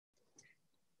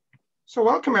So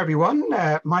welcome everyone.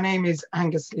 My name is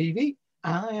Angus Levie.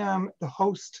 I am the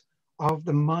host of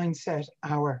the Mindset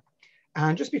Hour.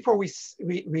 And just before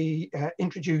we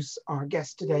introduce our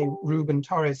guest today, Ruben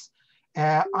Torres,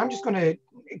 I'm just going to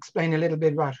explain a little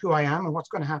bit about who I am and what's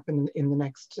going to happen in the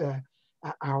next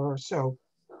hour or so.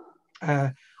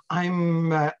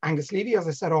 I'm Angus Levie, as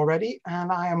I said already,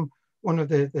 and I am one of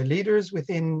the leaders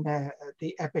within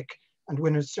the Epic and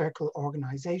Winners Circle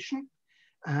organization.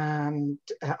 And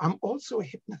I'm also a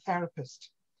hypnotherapist.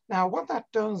 Now, what that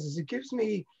does is it gives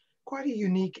me quite a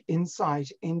unique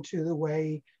insight into the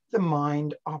way the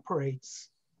mind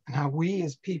operates and how we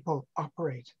as people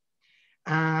operate.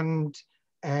 And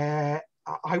I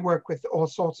work with all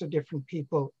sorts of different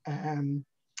people in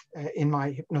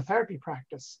my hypnotherapy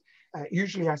practice.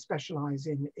 Usually I specialize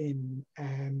in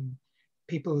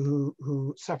people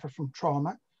who suffer from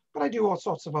trauma, but I do all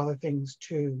sorts of other things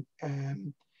too.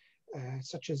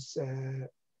 Such as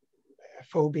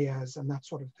phobias and that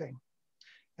sort of thing,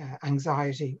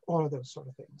 anxiety, all of those sort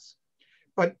of things.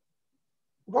 But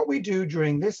what we do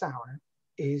during this hour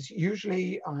is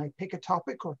usually I pick a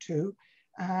topic or two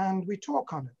and we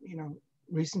talk on it. You know,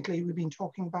 recently we've been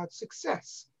talking about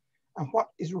success and what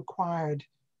is required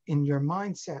in your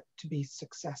mindset to be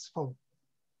successful.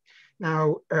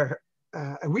 Now, a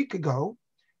week ago,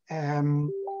 Anand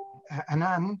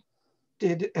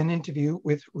did an interview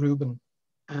with Ruben,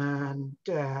 and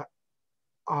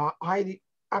I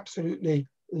absolutely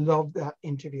loved that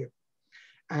interview.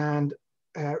 And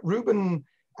Ruben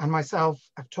and myself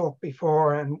have talked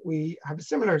before, and we have a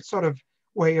similar sort of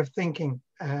way of thinking.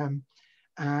 I've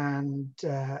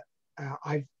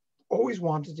always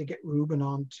wanted to get Ruben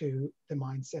onto the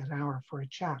Mindset Hour for a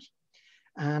chat.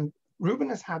 And Ruben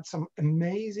has had some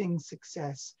amazing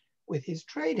success with his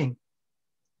trading.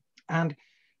 And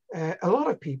a lot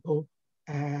of people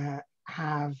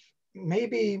have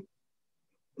maybe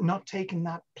not taken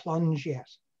that plunge yet.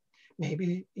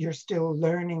 Maybe you're still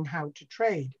learning how to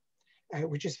trade,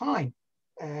 which is fine.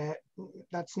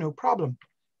 That's no problem.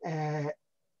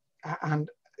 And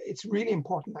it's really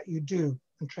important that you do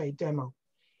and trade demo.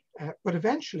 But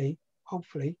eventually,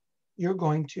 hopefully, you're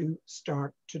going to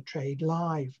start to trade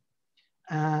live.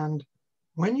 And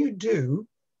when you do,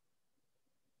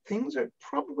 things are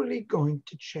probably going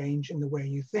to change in the way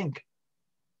you think,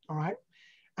 all right?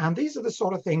 And these are the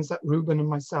sort of things that Ruben and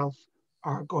myself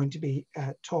are going to be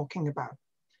talking about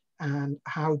and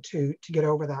how to get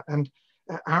over that. And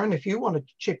Aaron, if you want to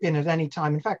chip in at any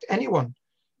time, in fact, anyone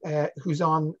who's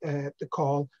on the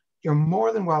call, you're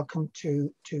more than welcome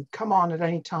to come on at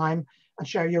any time and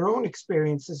share your own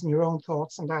experiences and your own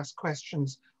thoughts and ask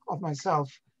questions of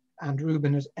myself and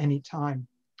Ruben at any time.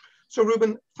 So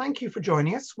Ruben, thank you for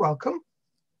joining us. Welcome.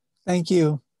 Thank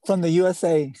you. From the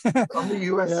USA. From the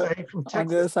USA, yeah. From Texas. On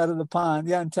the other side of the pond.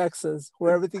 Yeah, in Texas,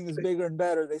 where everything is bigger and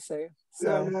better, they say.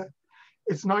 So yeah.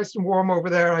 It's nice and warm over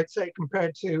there, I'd say,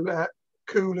 compared to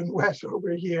cool and wet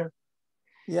over here.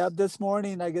 Yeah, this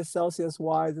morning, I guess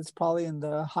Celsius-wise, it's probably in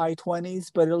the high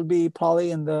 20s, but it'll be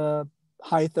probably in the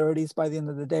high 30s by the end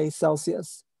of the day,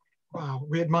 Celsius. Wow,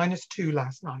 we had -2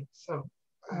 last night, so.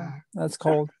 That's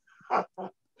cold.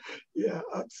 Yeah,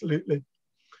 absolutely.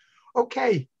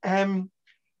 Okay,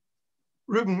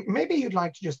 Ruben, maybe you'd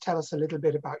like to just tell us a little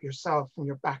bit about yourself and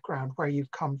your background, where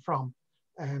you've come from,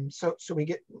 so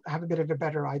we have a bit of a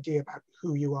better idea about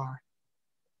who you are.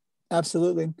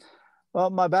 Absolutely. Well,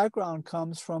 my background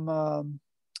comes from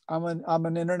I'm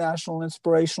an international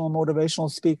inspirational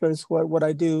motivational speaker. Is what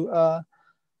I do.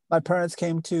 My parents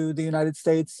came to the United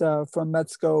States from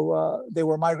Mexico. They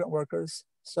were migrant workers.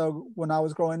 So when I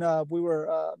was growing up, we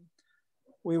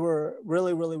were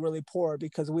really, really, really poor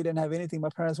because we didn't have anything.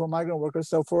 My parents were migrant workers.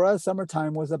 So for us,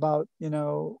 summertime was about,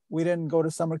 we didn't go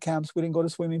to summer camps. We didn't go to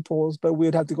swimming pools, but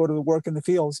we'd have to go to work in the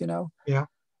fields, Yeah.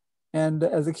 And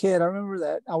as a kid, I remember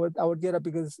that I would get up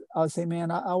because I would say,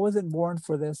 man, I wasn't born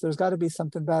for this. There's got to be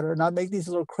something better. And I'd make these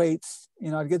little crates,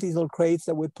 I'd get these little crates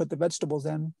that would put the vegetables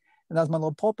in. And that was my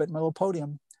little pulpit, my little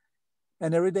podium.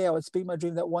 And every day I would speak my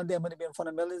dream that one day I'm going to be in front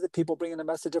of millions of people bringing a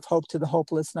message of hope to the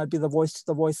hopeless, and I'd be the voice to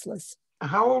the voiceless.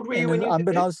 How old were you when you did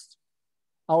this?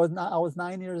 I was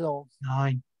 9 years old.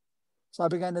 9. So I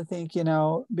began to think,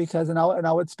 because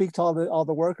I would speak to all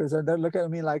the workers, and they'd look at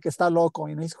me like, "Está loco,"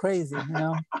 he's crazy,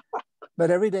 But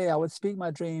every day I would speak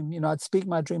my dream, I'd speak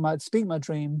my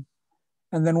dream.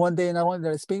 And then one day, not only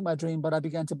did I speak my dream, but I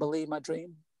began to believe my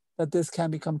dream, that this can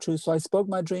become true. So I spoke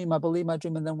my dream, I believed my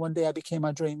dream, and then one day I became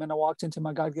my dream, and I walked into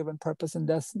my God-given purpose and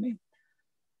destiny.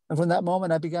 And from that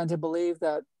moment, I began to believe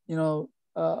that,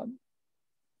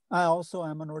 I also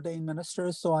am an ordained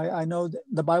minister. So I know that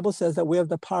the Bible says that we have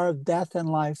the power of death and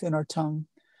life in our tongue.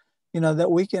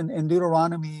 that we can, in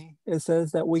Deuteronomy, it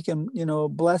says that we can,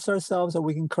 bless ourselves or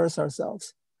we can curse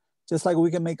ourselves. Just like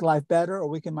we can make life better or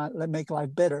we can make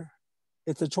life bitter.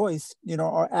 It's a choice.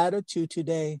 Our attitude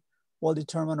today will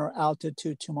determine our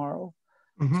altitude tomorrow.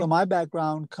 Mm-hmm. So my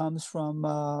background comes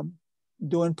from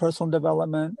doing personal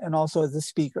development and also as a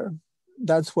speaker.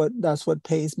 That's what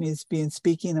pays me, is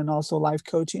speaking and also life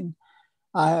coaching.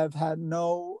 I have had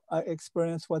no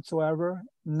experience whatsoever,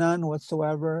 none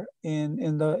whatsoever in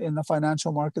the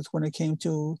financial markets when it came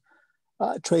to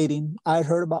trading. I had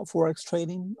heard about Forex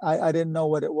trading. I didn't know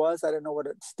what it was. I didn't know what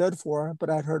it stood for, but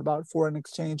I'd heard about foreign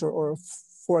exchange or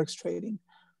Forex trading.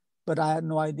 But I had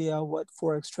no idea what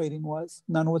Forex trading was,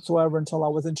 none whatsoever, until I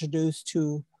was introduced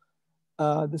to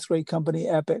this great company,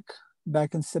 Epic,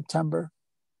 back in September.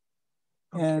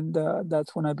 Okay. And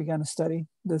that's when I began to study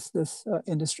this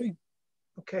industry.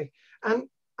 Okay, and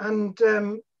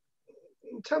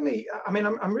tell me, I mean,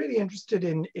 I'm really interested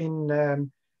in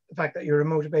the fact that you're a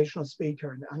motivational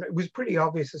speaker, and it was pretty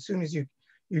obvious as soon as you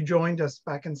joined us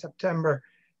back in September.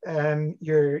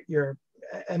 You're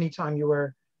anytime you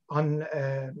were on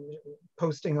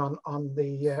posting on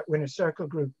the Winner's Circle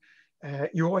group,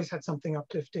 you always had something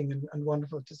uplifting and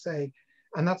wonderful to say,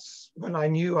 and that's when I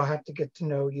knew I had to get to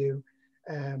know you.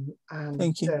 And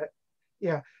thank you.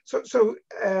 Yeah. So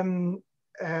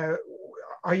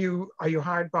are you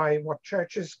hired by what,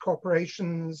 churches,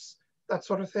 corporations, that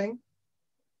sort of thing?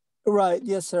 Right.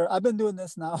 Yes, sir. I've been doing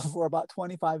this now for about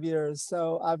 25 years.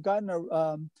 So I've gotten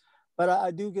but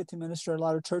I do get to minister a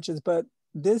lot of churches. But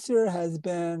this year has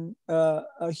been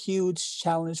a huge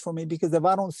challenge for me because if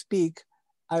I don't speak,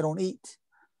 I don't eat.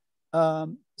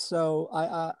 So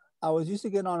I was used to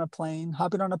getting on a plane,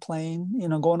 hopping on a plane,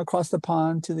 going across the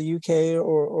pond to the UK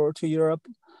or to Europe,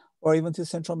 or even to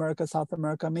Central America, South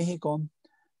America, Mexico.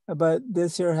 But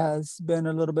this year has been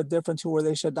a little bit different to where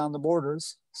they shut down the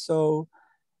borders. So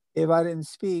if I didn't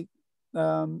speak,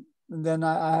 then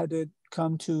I had to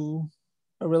come to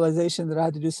a realization that I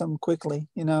had to do something quickly,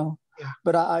 Yeah.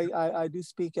 But I do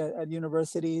speak at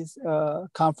universities,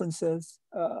 conferences,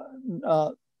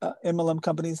 MLM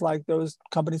companies, like those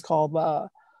companies called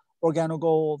Organo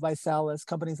Gold, Visalis,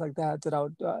 companies like that I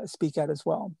would speak at as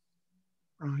well.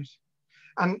 Right.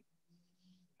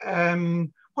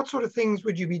 And what sort of things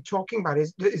would you be talking about?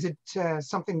 Is it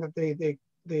something that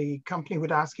the company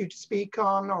would ask you to speak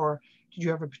on, or did you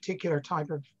have a particular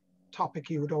type of topic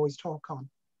you would always talk on?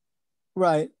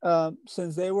 Right.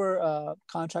 Since they were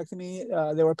contracting me,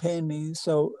 they were paying me.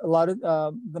 So a lot of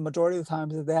the majority of the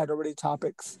times they had already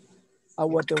topics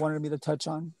what they wanted me to touch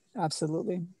on.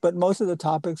 Absolutely. But most of the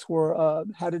topics were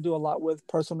had to do a lot with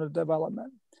personal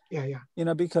development. Yeah.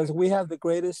 Because we have the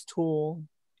greatest tool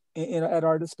at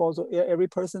our disposal. Every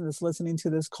person that's listening to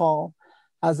this call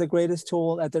has the greatest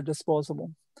tool at their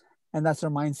disposal, and that's their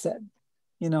mindset,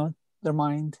 their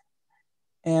mind.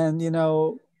 And,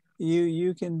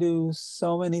 you can do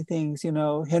so many things.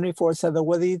 Henry Ford said that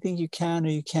whether you think you can or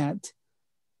you can't,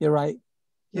 you're right,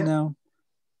 and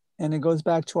it goes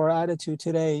back to our attitude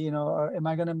today. Am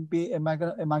I going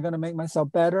to make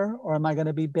myself better, or am I going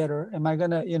to be bitter? Am I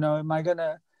going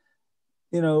to,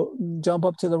 jump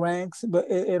up to the ranks? But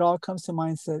it all comes to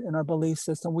mindset and our belief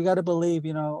system. We got to believe,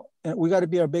 and we got to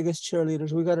be our biggest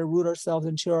cheerleaders. We got to root ourselves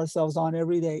and cheer ourselves on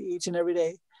every day, each and every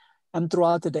day, and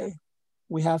throughout the day.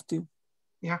 We have to.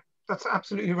 Yeah, that's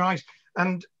absolutely right.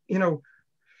 And,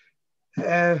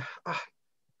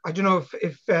 I don't know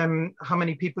if how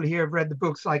many people here have read the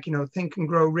books like, Think and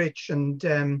Grow Rich and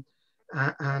the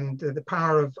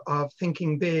Power of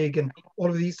Thinking Big and all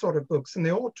of these sort of books. And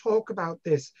they all talk about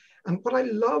this. And what I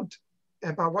loved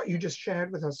about what you just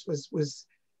shared with us was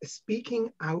speaking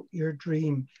out your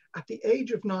dream at the age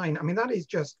of 9. I mean, that is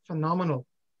just phenomenal.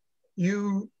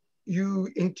 You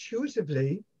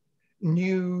intuitively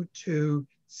knew to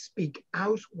speak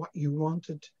out what you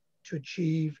wanted to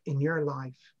achieve in your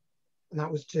life. And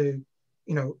that was to,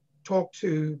 talk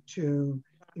to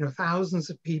thousands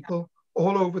of people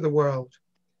all over the world.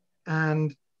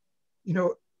 And,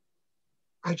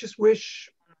 I just wish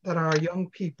that our young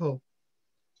people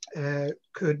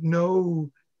could know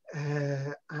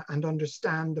and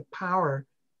understand the power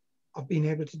of being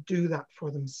able to do that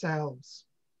for themselves.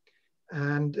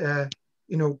 And,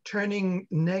 turning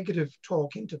negative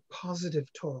talk into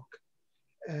positive talk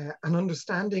and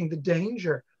understanding the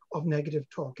danger of negative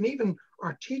talk. And even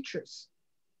our teachers,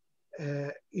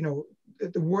 the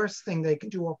worst thing they can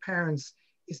do, our parents,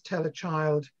 is tell a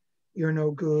child, you're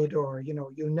no good, or,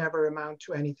 you'll never amount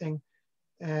to anything.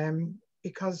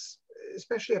 Because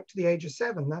especially up to the age of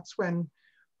 7, that's when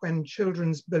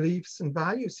children's beliefs and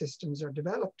value systems are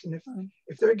developed. And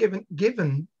if they're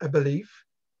given a belief,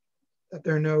 that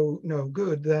they're no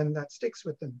good, then that sticks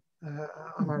with them.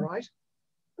 Am I right?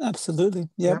 Absolutely.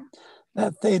 Yep. Yeah,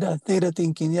 That theta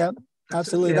thinking. Yep.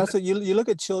 Absolutely. absolutely. That's what you look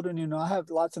at children, you know, I have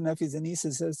lots of nephews and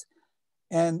nieces,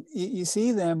 and you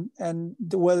see them, and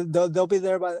whether they'll be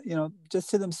there by, you know, just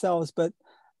to themselves, but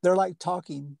they're like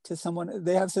talking to someone.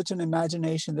 They have such an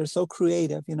imagination. They're so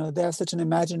creative, you know, they have such an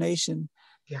imagination,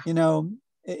 Yeah, you know.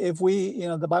 If we, you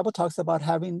know, the Bible talks about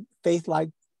having faith like,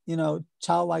 you know,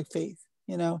 childlike faith,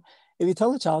 you know. If you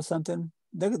tell a child something,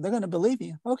 they're going to believe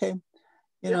you. Okay, you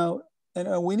yeah, know.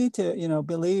 And we need to, you know,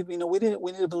 believe, you know, we need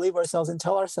to believe ourselves and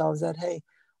tell ourselves that, hey,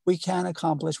 we can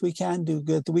accomplish, we can do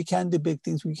good, we can do big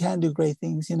things, we can do great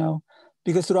things, you know.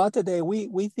 Because throughout the day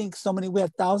we think so many, we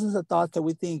have thousands of thoughts that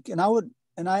we think. And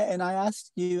I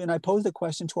asked you, and I posed a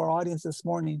question to our audience this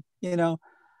morning, you know,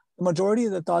 the majority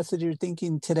of the thoughts that you're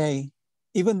thinking today,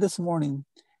 even this morning,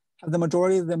 have the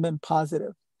majority of them been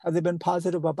positive? Have they been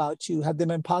positive about you? Have they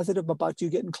been positive about you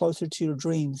getting closer to your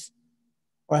dreams?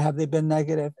 Or have they been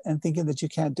negative and thinking that you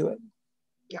can't do it?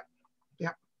 yeah,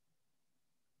 yeah.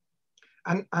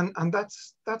 And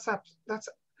that's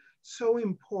so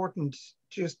important.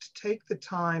 Just take the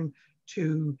time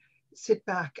to sit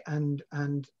back and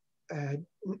uh,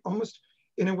 almost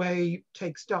in a way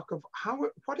take stock of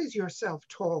what is your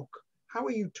self-talk. How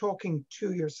are you talking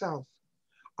to yourself?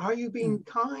 Are you being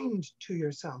kind to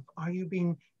yourself? Are you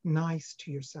being nice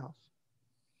to yourself?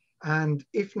 And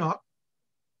if not,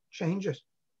 change it.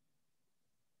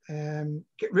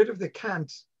 Get rid of the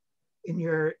can't in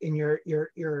your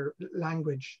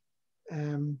language,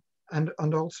 um, and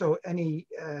also any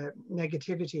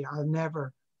negativity. I'll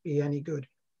never be any good.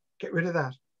 Get rid of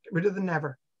that. Get rid of the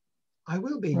never. I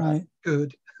will be Right.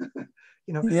 good.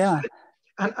 You know, Yeah.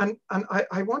 and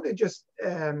I want to just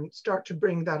start to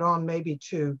bring that on maybe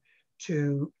to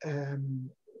to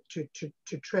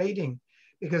trading,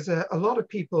 because a lot of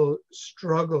people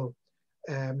struggle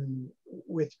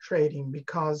with trading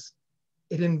because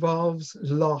it involves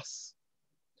loss.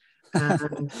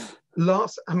 And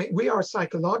loss, I mean, we are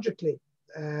psychologically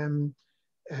um,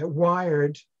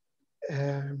 wired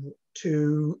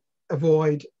to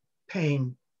avoid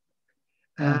pain.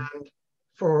 Yeah. And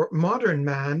for modern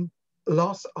man,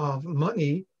 loss of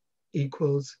money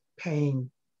equals pain.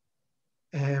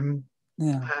 Um,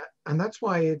 Yeah. and that's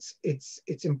why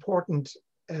it's important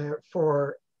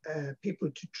for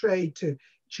people to trade, to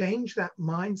change that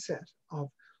mindset of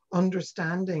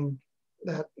understanding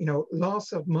that, you know,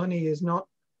 loss of money is not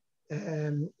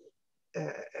um,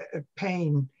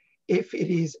 pain if it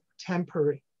is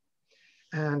temporary.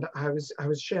 And I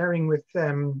was sharing with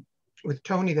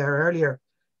Tony there earlier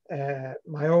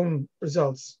my own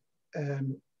results,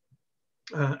 um,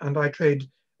 and I trade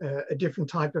a different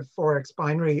type of forex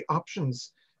binary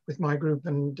options with my group.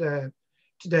 And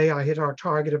today I hit our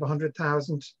target of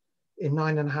 100,000 in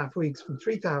 9.5 weeks from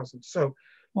 3,000. So,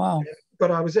 Wow.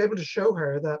 but I was able to show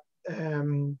her that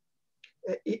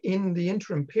in the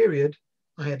interim period,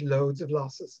 I had loads of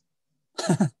losses.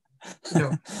 You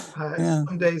know, Yeah.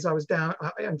 some days I was down,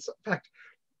 and in fact,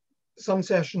 some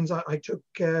sessions I took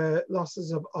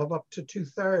losses of up to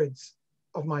 2/3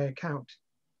 of my account,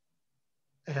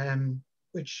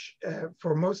 which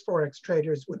for most forex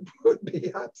traders would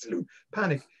be absolute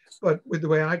panic. But with the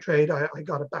way I trade, I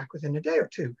got it back within a day or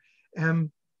two.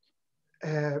 Um,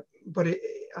 but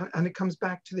it comes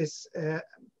back to this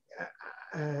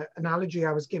analogy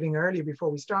I was giving earlier before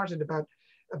we started about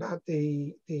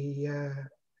the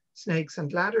snakes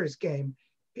and ladders game.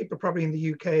 People probably in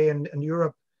the UK and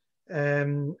Europe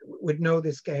would know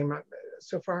this game.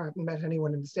 So far, I haven't met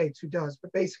anyone in the States who does.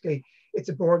 But basically, it's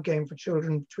a board game for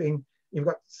children. Between you've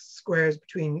got squares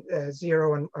between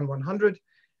 0 and 100,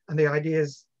 and the idea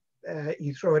is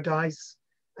you throw a dice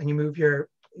and you move your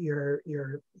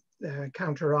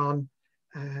counter on,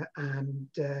 and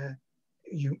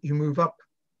you move up.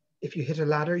 If you hit a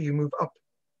ladder, you move up.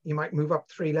 You might move up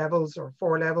 3 levels or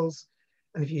 4 levels,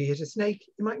 and if you hit a snake,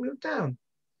 you might move down.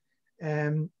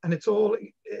 And it's all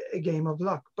a game of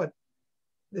luck. But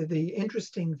the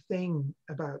interesting thing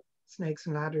about snakes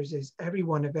and ladders is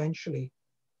everyone eventually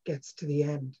gets to the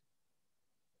end.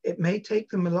 It may take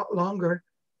them a lot longer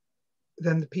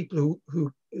than the people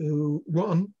who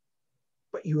won,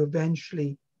 but you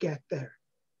eventually get there.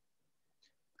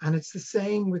 And it's the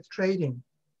same with trading,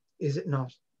 is it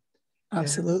not?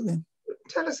 Absolutely.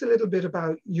 Tell us a little bit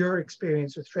about your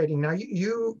experience with trading. Now,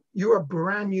 you are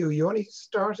brand new. You only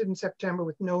started in September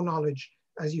with no knowledge,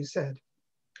 as you said.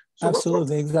 So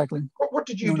Absolutely. Exactly. what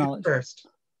did you No do knowledge. first?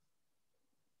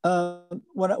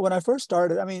 When I first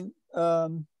started, I mean,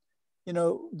 you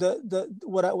know,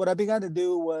 what I began to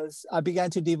do was I began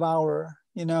to devour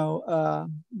the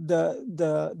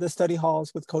study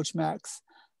halls with Coach Max.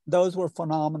 Those were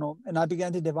phenomenal. And I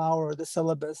began to devour the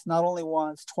syllabus, not only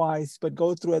once, twice, but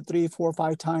go through it 3, 4,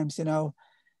 5 times, and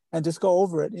just go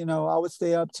over it. I would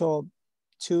stay up till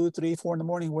 2, 3, 4 in the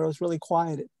morning where it was really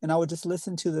quiet. And I would just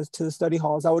listen to the study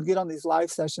halls. I would get on these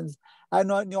live sessions. A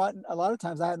lot of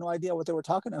times I had no idea what they were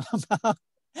talking about,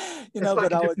 It's like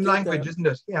but a I would different get language, there. isn't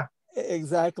it? Yeah.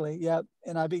 Exactly. Yeah.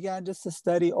 And I began just to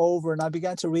study over, and I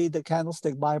began to read the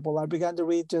Candlestick Bible. I began to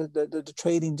read the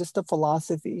trading, just the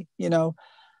philosophy.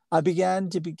 I began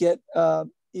to get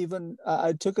even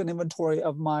I took an inventory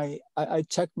of I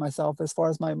checked myself as far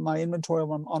as my inventory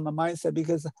on my mindset,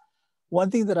 because one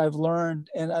thing that I've learned,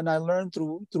 and I learned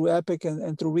through Epic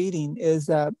and through reading, is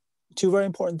that two very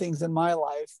important things in my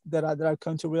life that I've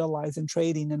come to realize in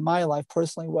trading in my life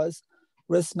personally was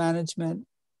risk management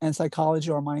and psychology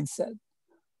or mindset.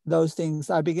 Those things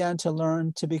I began to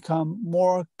learn to become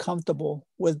more comfortable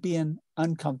with being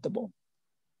uncomfortable.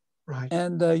 Right.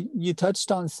 And you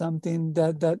touched on something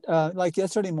that like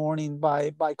yesterday morning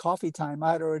by coffee time,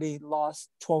 I had already lost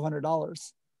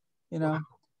 $1,200, Wow.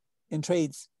 in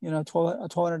trades,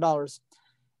 $1,200.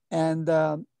 And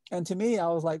to me, I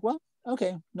was like, well,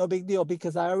 okay, no big deal,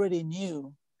 because I already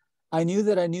knew. I knew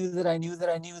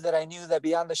that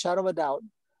beyond the shadow of a doubt,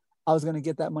 I was going to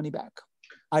get that money back.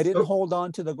 I didn't hold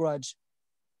on to the grudge.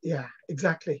 Yeah,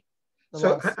 exactly.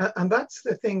 So, and that's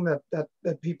the thing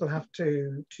that people have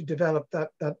to develop,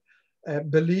 that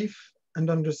belief and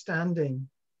understanding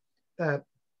that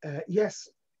yes,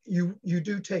 you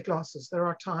do take losses. There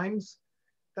are times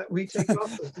that we take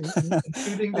losses,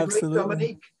 including the great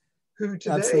Dominique, who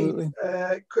today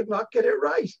could not get it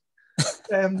right.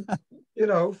 And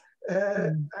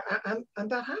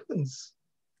that happens.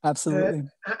 Absolutely.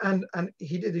 And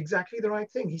he did exactly the right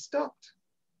thing. He stopped.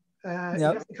 He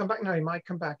hasn't come back now. He might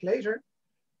come back later.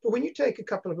 But when you take a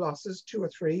couple of losses, 2 or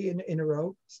 3 in a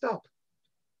row, stop.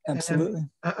 Absolutely.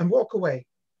 And walk away.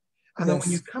 And then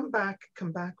when you come back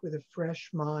with a fresh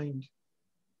mind.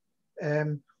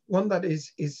 One that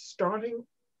is starting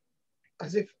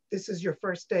as if this is your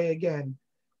first day again.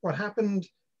 What happened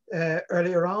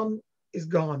earlier on is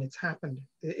gone. It's happened.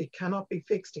 It cannot be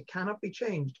fixed. It cannot be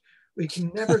changed. We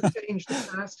can never change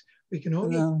the past. We can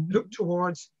only look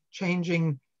towards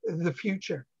changing the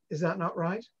future. Is that not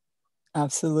right?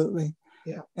 Absolutely.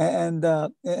 Yeah. And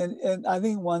I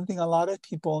think one thing, a lot of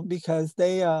people, because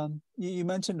they you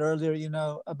mentioned earlier,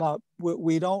 about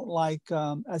we don't like,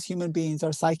 as human beings,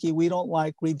 our psyche, we don't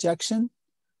like rejection,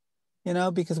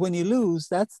 because when you lose,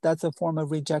 that's a form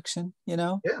of rejection,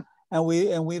 Yeah. and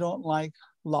we don't like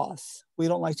loss. We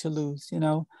don't like to lose,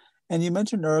 And you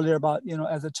mentioned earlier about,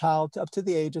 as a child up to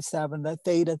the age of 7, that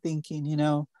theta thinking,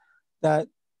 that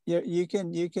you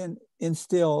can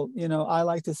instill, I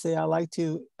like to say, I like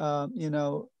to,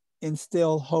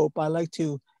 instill hope. I like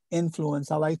to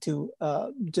influence. I like to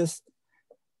just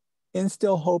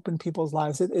instill hope in people's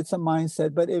lives. It's a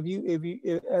mindset. But if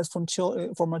as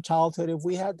from our childhood, if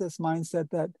we had this mindset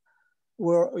that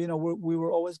we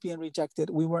were always being rejected,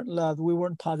 we weren't loved, we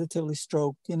weren't positively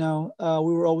stroked, we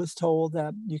were always told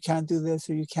that you can't do this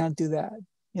or you can't do that,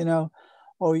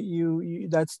 or you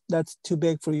that's too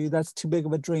big for you, that's too big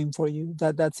of a dream for you,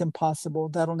 that's impossible,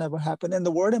 that'll never happen. And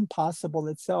the word impossible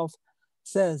itself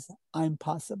says I'm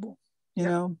possible.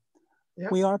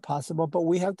 We are possible, but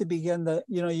we have to begin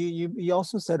you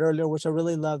also said earlier, which I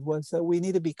really loved, was that we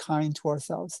need to be kind to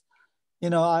ourselves.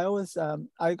 I always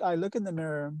I look in the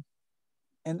mirror,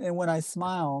 and when I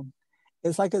smile,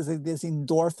 it's like as if these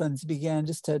endorphins began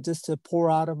just to pour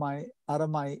out of my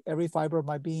every fiber of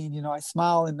my being. I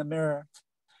smile in the mirror,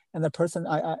 and the person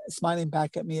I smiling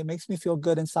back at me, it makes me feel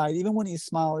good inside. Even when you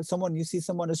smile at someone, you see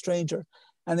someone, a stranger,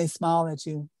 and they smile at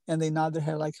you and they nod their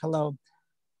head like hello.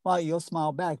 Well, you'll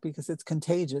smile back because it's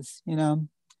contagious, but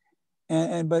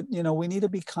we need to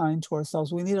be kind to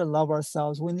ourselves. We need to love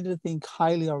ourselves. We need to think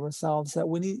highly of ourselves. That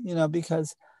we need,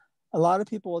 because a lot of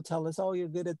people will tell us, oh, you're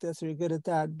good at this or you're good at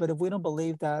that. But if we don't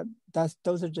believe that, that's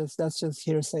just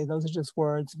hearsay. Those are just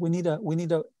words. We need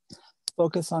to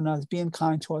focus on us being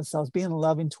kind to ourselves, being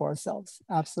loving to ourselves.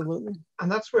 Absolutely.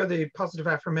 And that's where the positive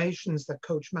affirmations that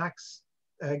Coach Max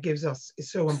gives us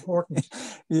is so important.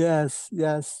 Yes.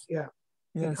 Yeah.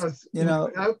 Yes. Because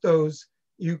without those,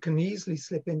 you can easily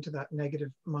slip into that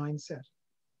negative mindset.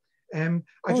 I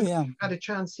just haven't had a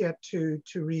chance yet to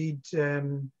read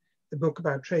the book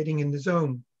about trading in the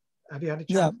zone. Have you had a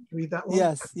chance to read that one?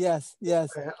 Yes.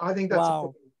 I think that's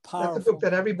that's a book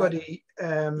that everybody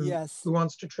who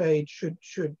wants to trade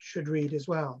should read as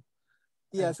well.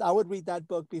 Yes, I would read that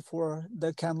book before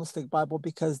the Candlestick Bible,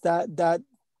 because that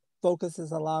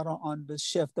focuses a lot on the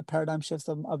shift, the paradigm shifts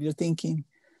of your thinking,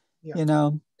 Yeah. you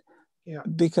know, Yeah.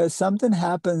 because something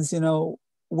happens, you know,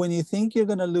 when you think you're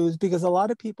going to lose, because a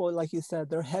lot of people, like you said,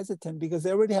 they're hesitant because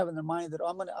they already have in their mind that,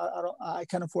 oh, I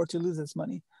can't afford to lose this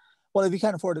money. Well, if you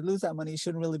can't afford to lose that money, you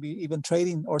shouldn't really be even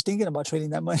trading or thinking about trading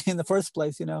that money in the first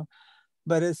place, you know.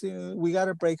 But it's, we got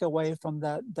to break away from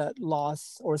that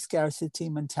loss or scarcity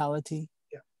mentality.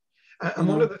 Yeah. And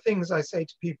one of the things I say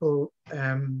to people,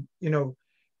 you know,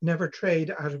 never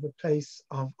trade out of a place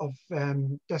of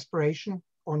desperation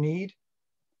or need.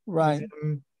 Right.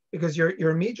 Because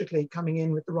you're immediately coming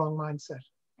in with the wrong mindset.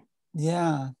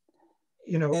 Yeah.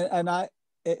 You know. And I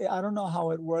don't know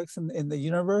how it works in the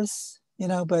universe, you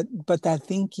know, but that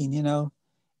thinking, you know,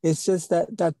 it's just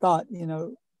that thought, you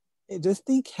know, just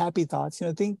think happy thoughts, you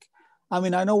know, think, I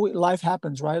mean, I know life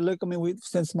happens, right? Look, I mean,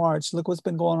 since March, look what's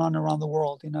been going on around the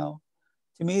world, you know.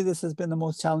 To me, this has been the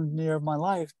most challenging year of my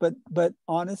life. But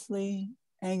honestly,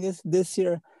 Angus, this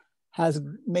year has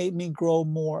made me grow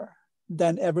more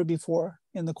than ever before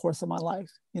in the course of my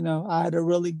life. You know, I had to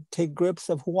really take grips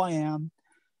of who I am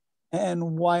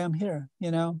and why I'm here,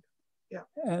 you know. Yeah.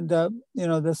 And you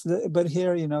know, but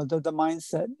here, you know, the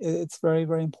mindset, it's very,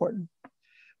 very important.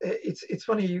 It's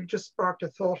funny, you just sparked a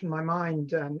thought in my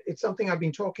mind, and it's something I've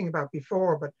been talking about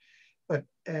before, but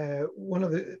one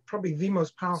of the probably the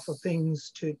most powerful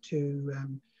things to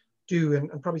do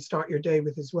and probably start your day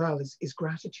with as well is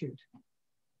gratitude.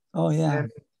 Oh yeah.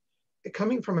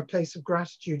 Coming from a place of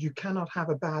gratitude, you cannot have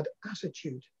a bad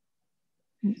attitude.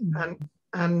 Mm-mm.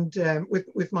 And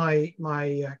with my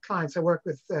clients, I work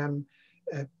with a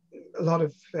lot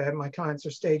of my clients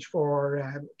are stage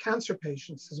 4 cancer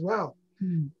patients as well.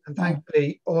 And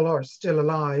thankfully all are still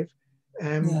alive.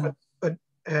 Yeah. But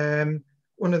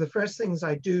one of the first things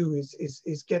I do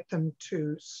is get them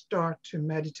to start to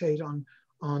meditate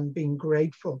on being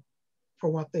grateful for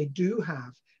what they do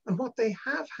have and what they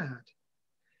have had,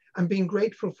 and being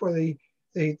grateful for the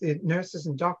nurses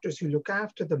and doctors who look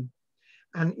after them.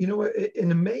 And you know,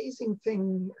 an amazing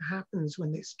thing happens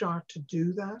when they start to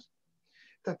do that,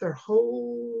 that their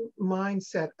whole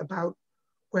mindset about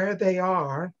where they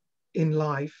are in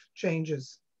life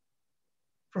changes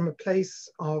from a place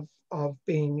of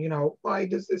being, you know, why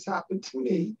does this happen to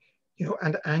me, you know,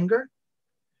 and anger,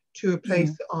 to a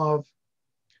place of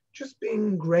just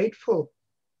being grateful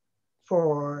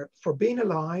for being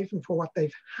alive and for what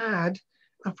they've had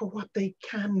and for what they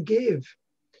can give.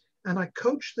 And I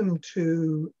coach them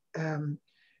to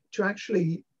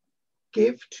actually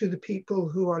give to the people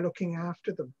who are looking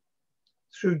after them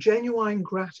through genuine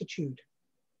gratitude,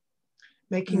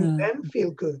 making them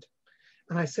feel good.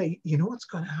 And I say, you know what's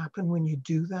going to happen when you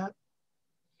do that?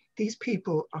 These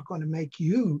people are going to make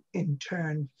you in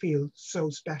turn feel so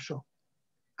special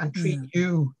and treat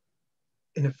you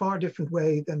in a far different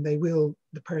way than they will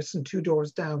the person 2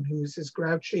 doors down who's as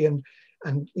grouchy and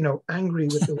you know, angry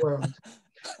with the world.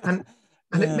 And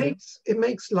it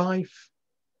makes life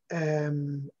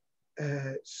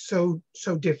so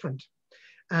different.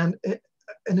 And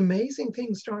an amazing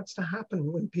thing starts to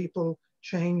happen when people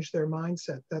change their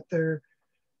mindset, that they're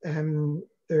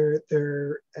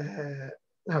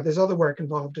now there's other work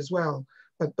involved as well,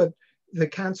 but the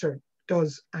cancer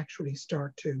does actually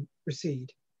start to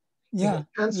recede. Yeah.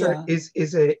 Cancer is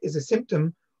a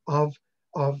symptom of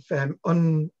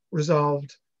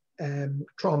unresolved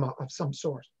trauma of some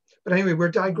sort. But anyway, we're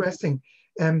digressing.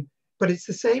 But it's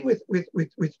the same with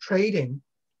trading,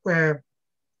 where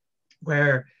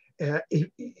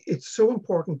it's so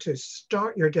important to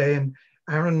start your day. And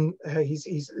Aaron,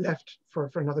 he's left for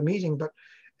another meeting, but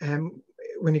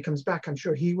when he comes back, I'm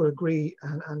sure he will agree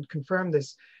and confirm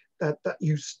this, that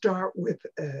you start with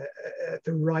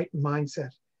the right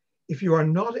mindset. If you are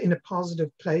not in a positive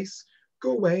place,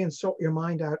 go away and sort your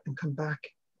mind out and come back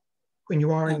when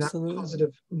you are in that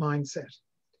positive mindset.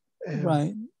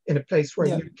 Right. In a place where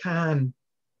you can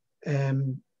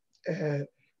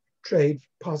trade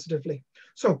positively.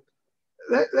 So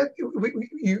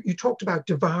you talked about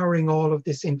devouring all of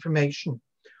this information.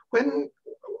 When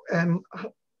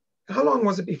how long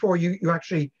was it before you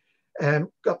actually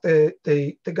got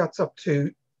the guts up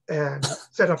to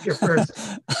set up your first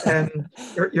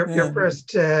your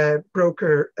first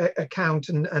broker account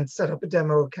and set up a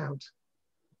demo account?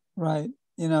 Right.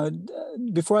 You know,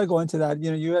 before I go into that,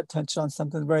 you know, you had touched on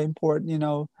something very important. You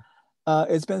know,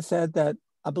 it's been said that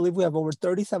I believe we have over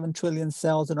 37 trillion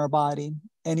cells in our body,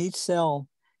 and each cell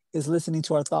is listening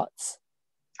to our thoughts.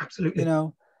 Absolutely. You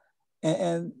know,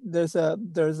 and there's a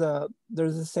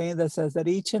saying that says that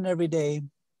each and every day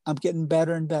I'm getting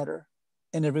better and better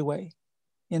in every way.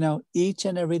 You know, each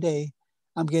and every day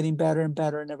I'm getting better and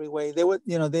better in every way. They would,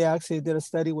 they actually did a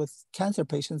study with cancer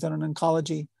patients on an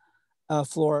oncology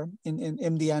floor in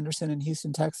MD Anderson in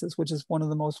Houston, Texas, which is one of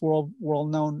the most world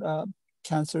known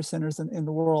cancer centers in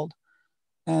the world.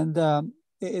 And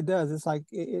it does. It's like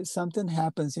something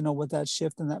happens, with that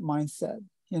shift and that mindset,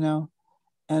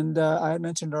 And I had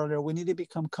mentioned earlier, we need to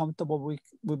become comfortable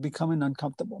with becoming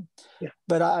uncomfortable. Yeah.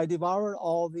 But I devoured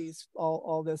all this,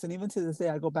 and even to this day,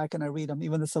 I go back and I read them,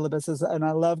 even the syllabuses, and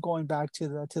I love going back to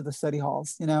the study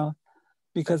halls,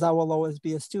 because I will always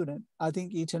be a student. I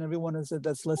think each and every one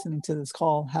that's listening to this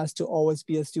call has to always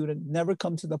be a student. Never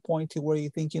come to the point to where you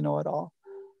think you know it all,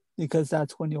 because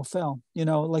that's when you'll fail.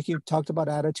 Like you talked about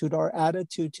attitude. Our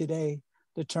attitude today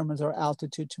determines our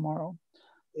altitude tomorrow.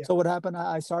 Yeah. So what happened,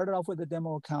 I started off with a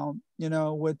demo account,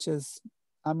 which is,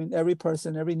 every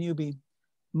person, every newbie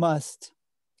must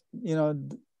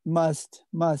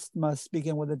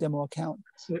begin with a demo account.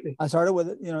 Absolutely. I started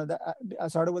with, I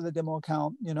started with a demo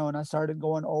account, and I started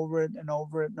going over it and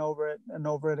over it and over it and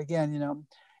over it again,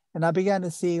 and I began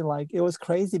to see, like, it was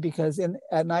crazy because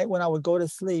at night when I would go to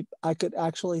sleep, I could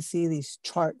actually see these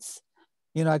charts.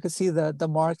 I could see the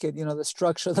market, the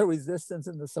structure, the resistance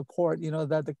and the support,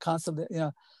 that the constant,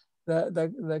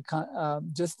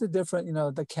 just the different,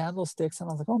 the candlesticks. And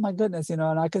I was like, oh my goodness, and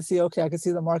I could see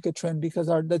the market trend, because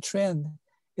the trend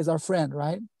is our friend,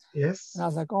 right? Yes. And I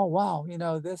was like, oh wow,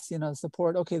 this,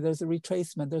 support. Okay, there's a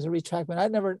retracement, there's a retracement. I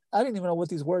didn't even know what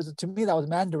these words. To me, that was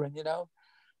Mandarin,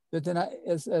 But then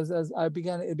as I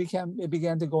began, it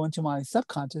began to go into my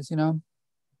subconscious,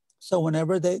 So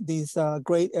whenever these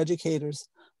great educators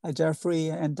like Jeffrey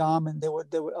and Dom, and they would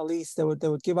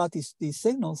give out these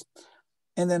signals,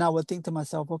 and then I would think to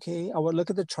myself, okay, I would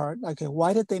look at the chart. Okay,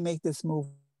 why did they make this move?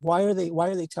 Why are they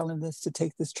telling this to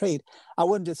take this trade? I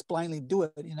wouldn't just blindly do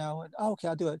it, and, oh, okay,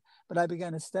 I'll do it. But I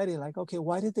began to study, like, okay,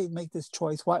 why did they make this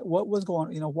choice? What was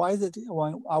going on? Why is it?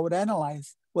 I would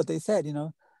analyze what they said,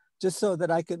 just so that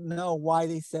I could know why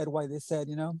they said,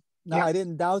 Now, yeah. I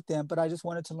didn't doubt them, but I just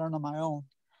wanted to learn on my own,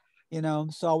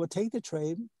 So I would take the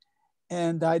trade,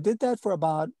 and I did that for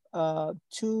about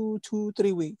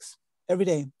 3 weeks, every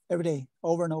day,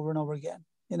 over and over and over again,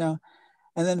 And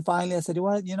then finally I said,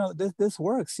 this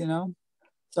works, So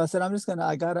I said,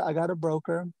 I got a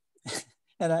broker,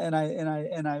 and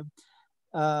I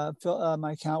fill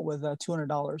my account with $200,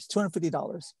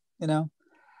 $250,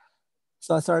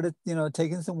 So I started,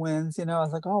 taking some wins, I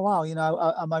was like, oh, wow.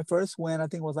 My first win, I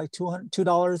think, was like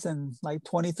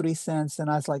 $2.23. And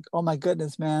I was like, oh my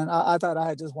goodness, man. I thought I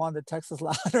had just won the Texas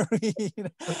lottery,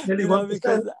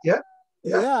 because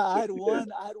yeah. I had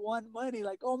won money.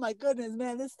 Like, oh my goodness,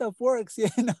 man, this stuff works,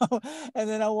 And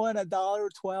then I won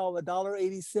 $1.12,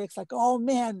 $1.86. Like, oh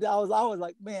man, I was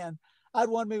like, man, I'd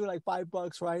won maybe like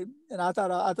 $5, right? And I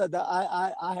thought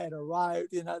that I had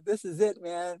arrived, this is it,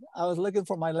 man. I was looking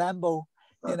for my Lambo,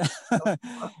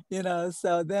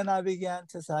 So then I began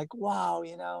to say, like, wow,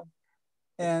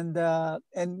 and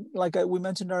like we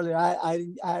mentioned earlier, I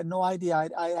had no idea.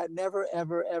 I had never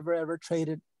ever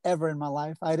traded ever in my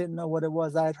life. I didn't know what it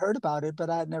was. I had heard about it, but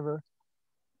I had never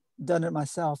done it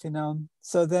myself,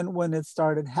 So then when it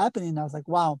started happening, I was like,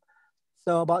 wow.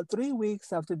 So about 3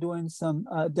 weeks after doing some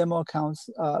demo accounts,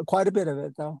 quite a bit of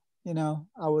it though,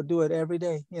 I would do it every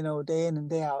day, day in and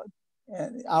day out,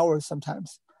 and hours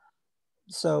sometimes.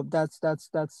 So that's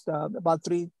about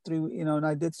three, and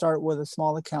I did start with a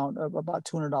small account of about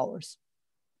 $200.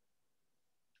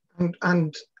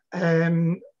 And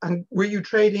were you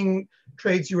trading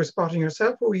trades you were spotting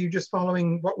yourself, or were you just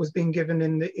following what was being given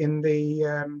in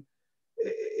the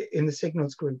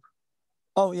signals group?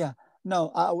 Oh yeah,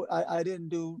 no, I didn't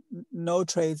do no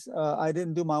trades. I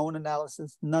didn't do my own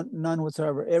analysis, none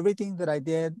whatsoever. Everything that I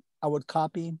did, I would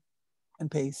copy and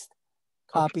paste,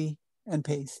 copy and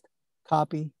paste,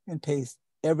 copy and paste.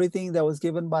 Everything that was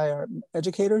given by our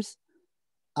educators,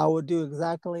 I would do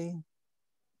exactly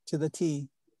to the T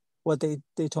what they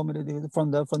told me to do,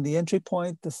 from the entry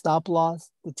point, the stop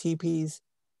loss, the TPs.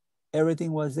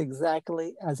 Everything was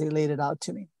exactly as they laid it out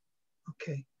to me.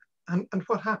 Okay. And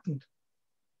what happened?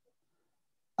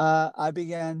 I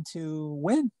began to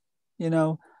win,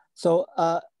 So,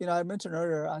 I mentioned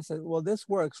earlier, I said, well, this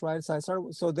works, right?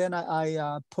 So then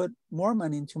I put more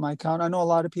money into my account. I know a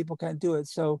lot of people can't do it.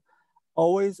 So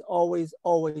always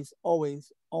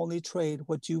only trade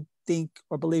what you think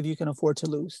or believe you can afford to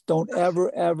lose. Don't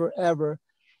ever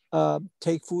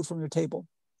take food from your table,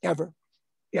 ever.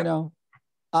 Yeah.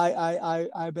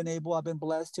 I've been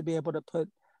blessed to be able to put,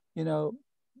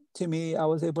 to me, I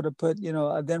was able to put,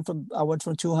 then I went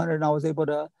from 200 and I was able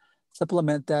to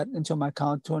supplement that into my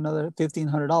account to another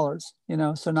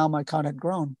 $1,500, so now my account had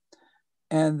grown.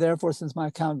 And therefore, since my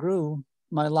account grew,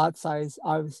 my lot size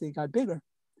obviously got bigger.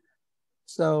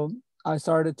 So I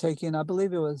started taking, I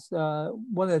believe it was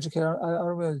one educator, I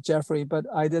don't know if it was Jeffrey, but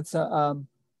I did some,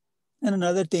 and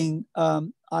another thing,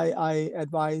 I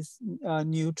advise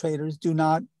new traders, do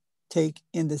not take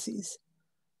indices.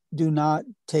 Do not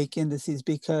take indices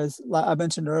because, like I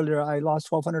mentioned earlier, I lost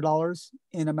 $1,200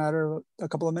 in a matter of a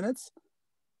couple of minutes.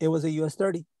 It was a US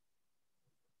 30.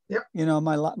 Yep. You know,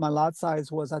 my lot size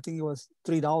was, I think it was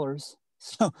 $3.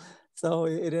 So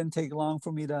it didn't take long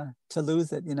for me to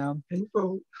lose it, you know.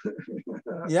 Info.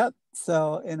 Yep.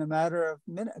 So in a matter of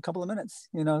a couple of minutes,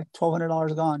 you know,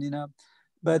 $1,200 gone, you know.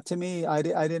 But to me, I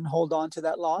didn't hold on to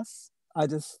that loss. I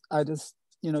just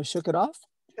you know, shook it off.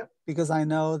 Yep. Because I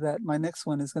know that my next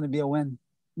one is going to be a win.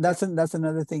 That's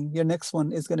another thing. Your next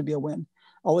one is going to be a win.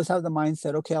 Always have the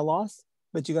mindset, okay, I lost,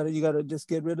 but you gotta just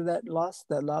get rid of that loss,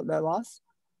 that loss.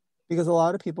 Because a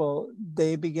lot of people,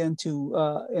 they begin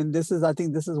to, and this is, I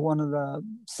think this is one of the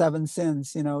 7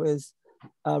 sins, you know, is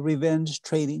revenge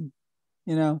trading.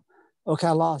 You know, okay,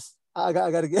 I lost. I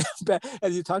got to get back.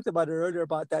 As you talked about it earlier,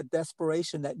 about that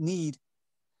desperation, that need.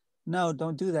 No,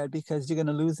 don't do that because you're going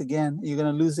to lose again. You're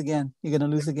going to lose again. You're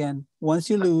going to lose again. Once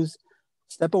you lose,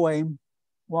 step away,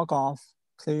 walk off,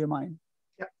 clear your mind.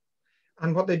 Yeah.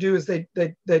 And what they do is they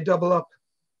double up.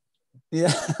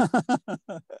 Yeah.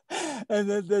 And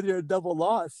then you're double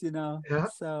loss, you know. Yeah.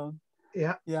 So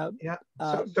yeah. Yeah. Yeah.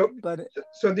 But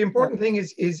so the important thing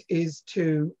is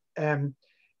to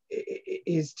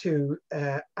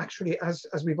actually, as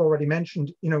we've already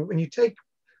mentioned, you know, when you take,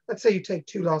 let's say you take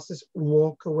 2 losses,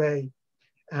 walk away,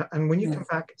 and when you come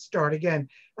back, start again.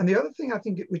 And the other thing I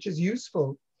think which is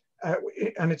useful,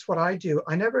 and it's what I do,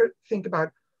 I never think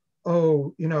about,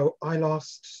 oh, you know, I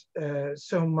lost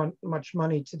so much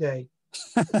money today.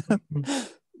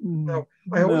 No,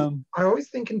 I always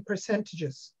think in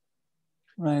percentages.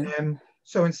 Right.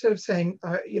 So instead of saying,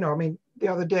 you know, I mean, the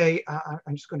other day,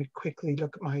 I'm just going to quickly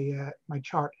look at my my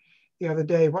chart. The other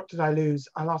day, what did I lose?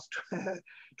 I lost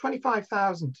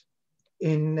 25,000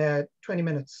 in 20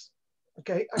 minutes.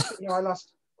 Okay, actually, you know, I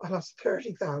lost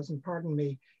 30,000. Pardon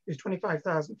me. It was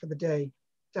 25,000 for the day,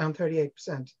 down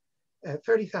 38%.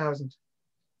 30,000.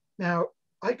 Now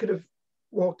I could have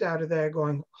walked out of there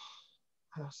going,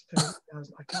 oh, I lost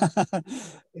 30,000. I can't,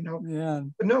 you know. Yeah.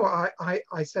 But no,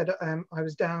 I said I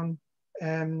was down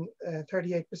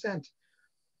 38%.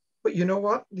 But you know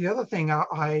what? The other thing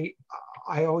I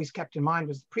always kept in mind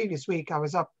was the previous week I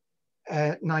was up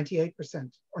 98%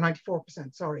 or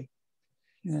 94%. Sorry.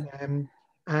 Yeah.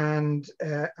 And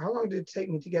how long did it take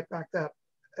me to get back that?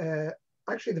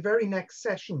 Actually, the very next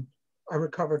session, I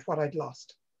recovered what I'd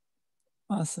lost.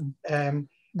 Awesome.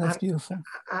 That's beautiful.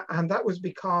 And that was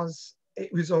because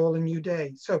it was all a new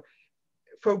day. So,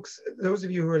 folks, those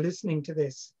of you who are listening to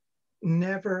this,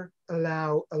 never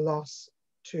allow a loss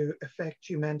to affect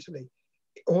you mentally.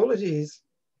 All it is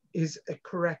a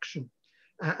correction.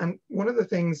 And one of the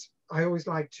things I always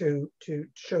like to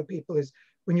show people is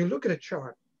when you look at a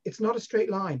chart, it's not a straight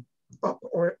line, up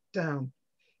or down.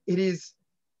 It is,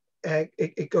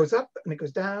 it goes up and it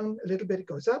goes down a little bit, it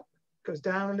goes up, goes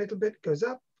down a little bit, goes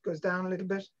up, goes down a little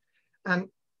bit. And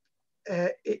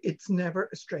it's never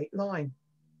a straight line.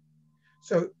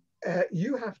 So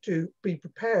you have to be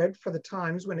prepared for the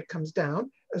times when it comes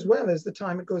down, as well as the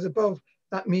time it goes above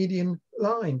that median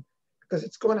line, because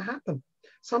it's going to happen.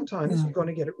 Sometimes you're going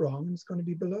to get it wrong and it's going to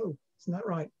be below. Isn't that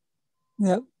right?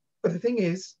 Yep. But the thing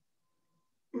is,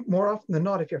 more often than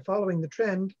not, if you're following the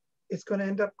trend, it's going to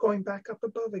end up going back up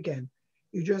above again.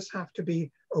 You just have to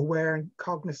be aware and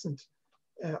cognizant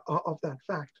of that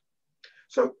fact.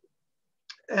 So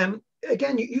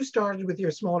again, you started with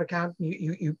your small account, and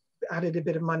you added a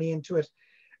bit of money into it.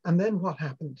 And then what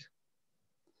happened?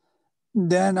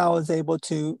 Then I was able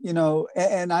to, you know,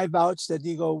 and I vouched that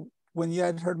you go, when you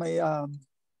had heard my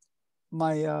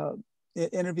my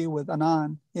interview with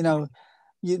Anand, you know,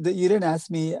 you didn't ask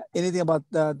me anything about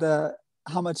the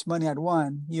how much money I'd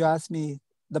won. You asked me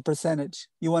the percentage.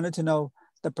 You wanted to know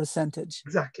the percentage.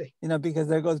 Exactly. You know, because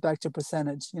there goes back to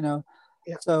percentage, you know.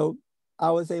 Yeah. So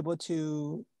I was able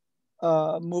to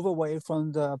move away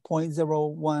from the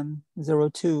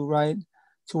 0.0102, right,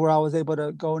 to where I was able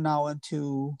to go now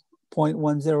into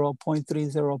 0.10,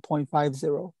 0.30,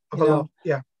 0.50. You know,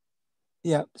 yeah.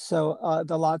 Yeah. So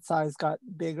the lot size got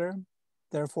bigger,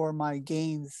 therefore my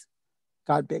gains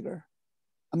got bigger.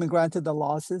 I mean, granted, the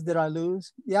losses, did I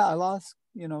lose? Yeah, I lost,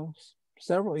 you know,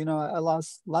 several. You know, I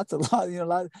lost lots of lot. You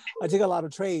know, I took a lot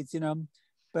of trades. You know,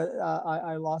 but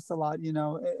I lost a lot. You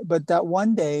know, but that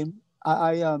one day,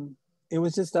 it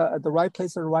was just at the right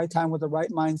place at the right time with the right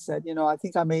mindset. You know, I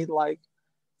think I made like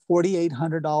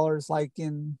 $4,800 like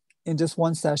in just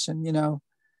one session. You know,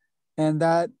 And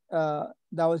that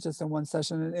was just in one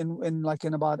session. In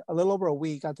about a little over a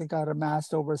week, I think I had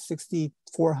amassed over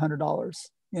 $6,400.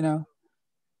 Wow.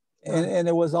 And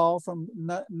it was all from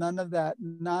none of that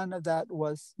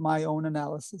was my own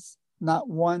analysis. Not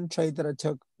one trade that I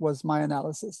took was my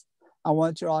analysis. I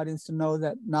want your audience to know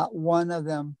that not one of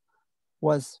them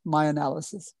was my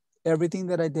analysis. Everything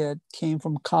that I did came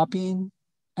from copying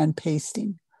and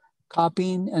pasting.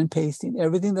 Everything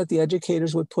that the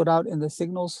educators would put out in the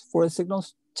signals for a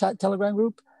signals chat Telegram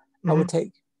group, I would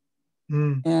take.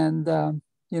 And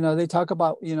they talk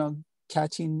about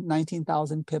catching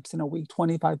 19,000 pips in a week,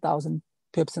 25,000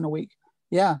 pips in a week.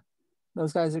 Yeah,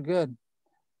 those guys are good.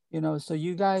 So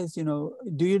you guys, do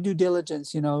your due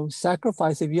diligence,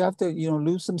 sacrifice if you have to,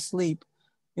 lose some sleep,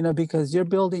 because you're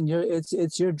building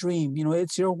it's your dream,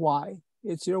 it's your why.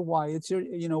 It's your why. It's your,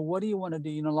 what do you want to do?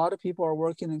 A lot of people are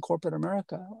working in corporate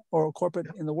America or corporate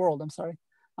in the world. I'm sorry.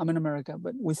 I'm in America,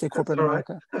 but we say corporate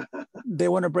America. They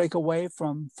want to break away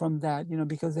from that,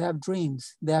 because they have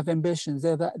dreams, they have ambitions,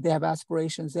 they have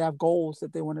aspirations, they have goals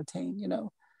that they want to attain,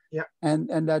 Yeah.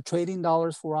 And that trading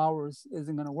dollars for hours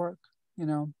isn't going to work,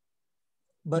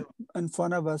 But in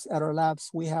front of us at our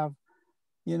labs, we have,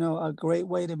 a great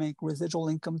way to make residual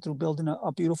income through building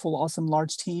a beautiful, awesome,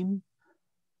 large team.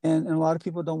 And a lot of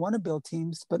people don't want to build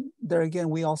teams, but there again,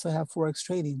 we also have Forex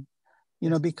trading,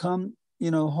 become,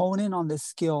 hone in on this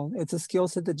skill. It's a skill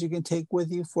set that you can take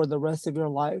with you for the rest of your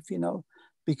life,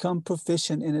 become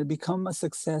proficient in it, become a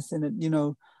success in it,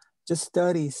 just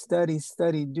study,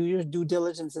 do your due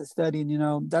diligence and study.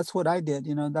 And, that's what I did,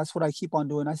 that's what I keep on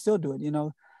doing. I still do it,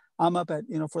 I'm up at,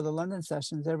 for the London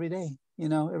sessions every day,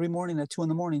 every morning at 2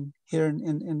 a.m. here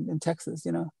in Texas,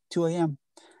 2 a.m.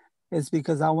 It's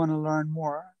because I want to learn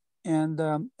more. And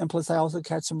plus I also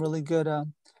catch some really good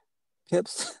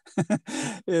pips.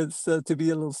 It's to be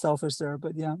a little selfish there,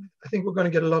 but yeah. I think we're going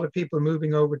to get a lot of people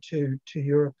moving over to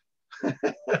Europe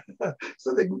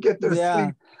so they can get their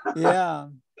sleep. Yeah.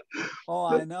 Oh,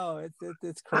 I know.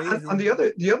 It's crazy. And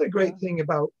the other great thing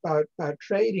about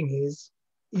trading is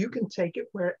you can take it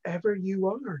wherever you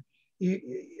are.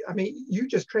 I mean, you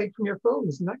just trade from your phone,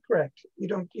 isn't that correct? You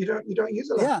don't use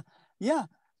a laptop. Yeah.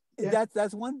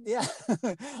 That's one. Yeah.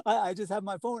 I just have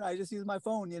my phone. I just use my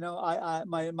phone.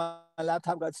 My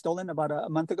laptop got stolen about a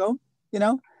month ago.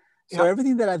 So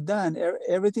everything that I've done,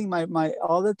 everything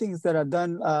all the things that I've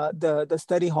done, the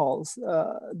study halls,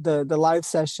 the live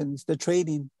sessions, the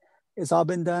trading, it's all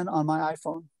been done on my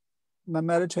iPhone. My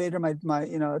MetaTrader,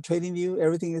 my trading view,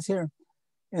 everything is here.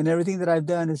 And everything that I've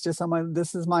done is just on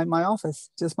this is my office,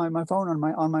 just my phone on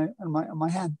my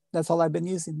hand. That's all I've been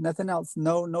using. Nothing else.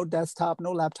 No desktop,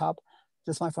 no laptop,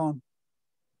 just my phone.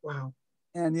 Wow.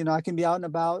 And I can be out and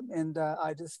about, and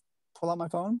I just pull out my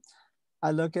phone.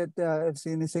 I look at if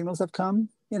any signals have come,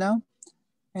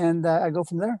 and I go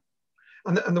from there.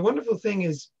 And the wonderful thing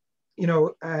is,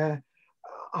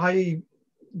 I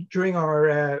during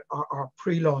our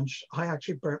pre-launch, I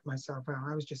actually burnt myself out.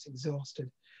 I was just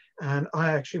exhausted. And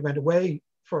I actually went away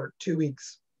for 2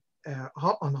 weeks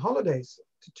on holidays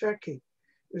to Turkey.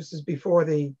 This is before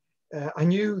I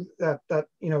knew that there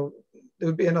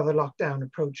would be another lockdown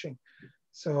approaching.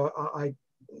 So I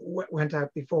went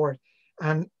out before it.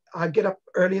 And I'd get up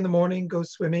early in the morning, go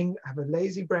swimming, have a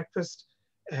lazy breakfast,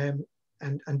 and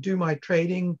do my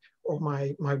trading or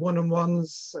my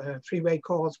one-on-ones, three-way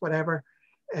calls, whatever,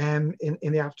 in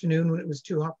the afternoon when it was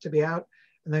too hot to be out,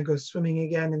 and then go swimming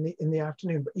again in the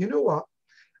afternoon. But you know what?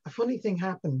 A funny thing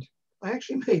happened. I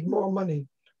actually made more money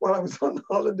while I was on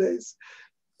holidays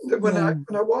than when I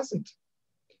wasn't.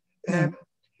 And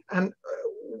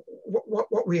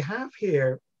what we have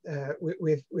here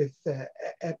with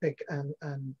Epic and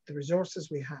the resources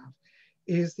we have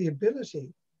is the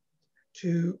ability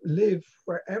to live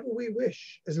wherever we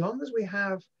wish, as long as we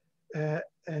have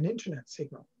an internet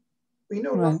signal. We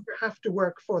no longer have to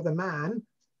work for the man.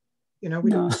 We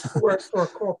don't have to work for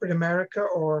corporate America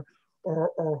or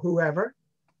whoever.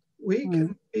 We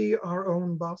can be our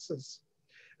own bosses.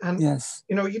 And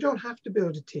you don't have to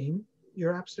build a team.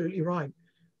 You're absolutely right.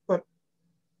 But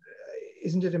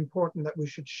isn't it important that we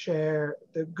should share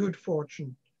the good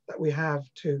fortune that we have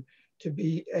to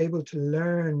be able to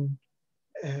learn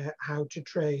how to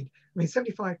trade? I mean,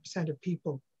 75% of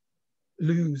people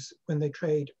lose when they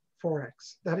trade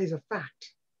Forex. That is a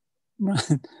fact.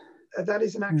 Right. That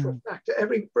is an actual fact.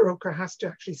 Every broker has to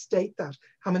actually state that,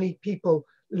 how many people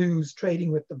lose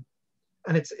trading with them.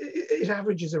 And it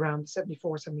averages around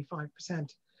 74,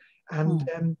 75%.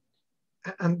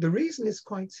 And the reason is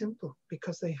quite simple,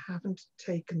 because they haven't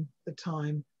taken the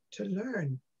time to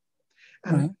learn.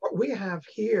 And Right. what we have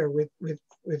here with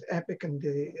Epic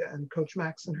and Coach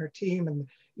Max and her team and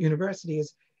the university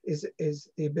is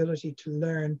the ability to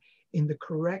learn in the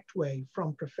correct way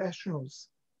from professionals,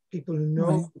 people who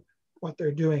know Right. what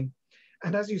they're doing.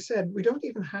 And as you said, we don't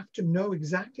even have to know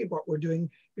exactly what we're doing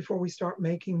before we start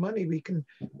making money. We can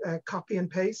copy and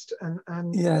paste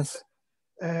and Yes.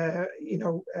 you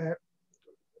know,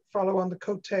 follow on the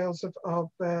coattails of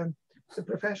the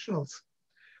professionals.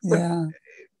 But Yeah.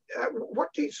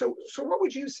 what do you, so what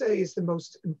would you say is the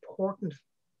most important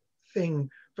thing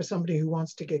for somebody who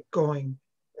wants to get going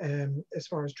as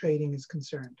far as trading is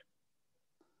concerned?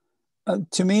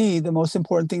 To me, the most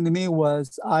important thing to me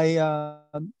was I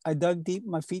dug deep,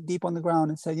 my feet deep on the ground,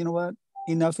 and said, you know what,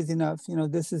 enough is enough. You know,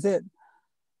 this is it.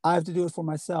 I have to do it for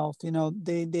myself. You know,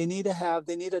 they need to have,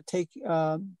 they need to take,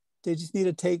 they just need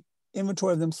to take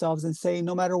inventory of themselves and say,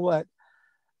 no matter what,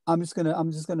 I'm just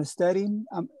gonna study.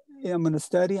 I'm gonna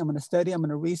study. I'm gonna study. I'm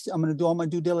gonna research. I'm gonna do all my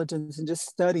due diligence and just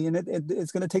study. And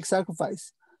it's gonna take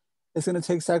sacrifice. It's gonna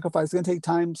take sacrifice. It's gonna take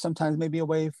time sometimes, maybe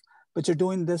away. But you're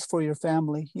doing this for your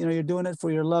family. You know, you're doing it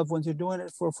for your loved ones. You're doing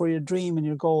it for your dream and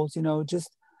your goals. You know,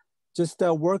 just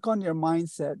work on your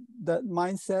mindset. That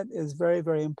mindset is very,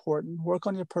 very important. Work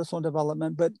on your personal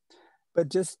development, but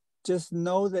just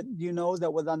know that you know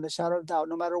that without the shadow of doubt,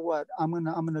 no matter what, I'm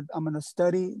gonna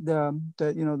study the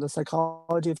you know the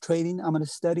psychology of trading. I'm gonna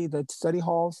study the study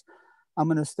halls. I'm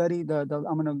gonna study the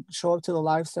I'm gonna show up to the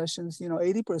live sessions. You know,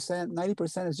 80%,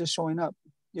 90% is just showing up.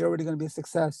 You're already gonna be a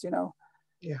success. You know,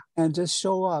 Yeah. and just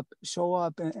show up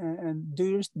and do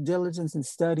your diligence and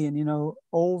study, and you know,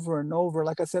 over and over.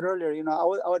 Like I said earlier, you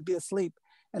know, I would be asleep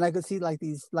and I could see like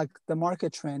these, like the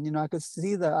market trend, you know, I could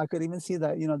even see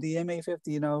that, you know, the MA50,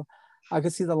 you know, I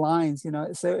could see the lines, you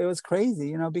know. So it was crazy,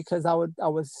 you know, because I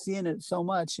was seeing it so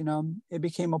much, you know, it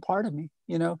became a part of me,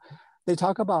 you know. They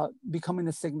talk about becoming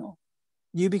a signal.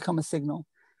 You become a signal.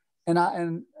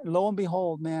 And lo and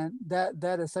behold, man,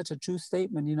 that is such a true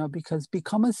statement, you know, because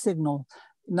become a signal.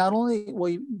 Not only will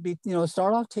you be, you know,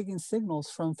 start off taking signals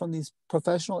from these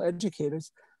professional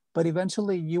educators, but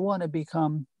eventually you want to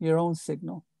become your own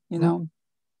signal, you know.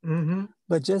 Mm-hmm.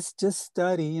 But just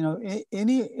study, you know.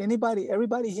 Anybody,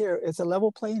 everybody here, it's a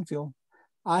level playing field.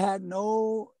 I had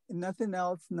nothing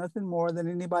else, nothing more than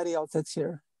anybody else that's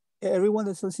here. Everyone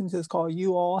that's listening to this call,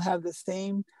 you all have the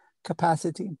same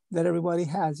capacity that everybody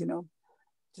has, you know.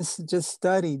 Just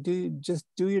study, just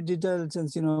do your due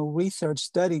diligence, you know, research,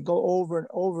 study, go over and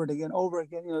over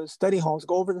again, you know, study halls,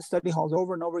 go over the study halls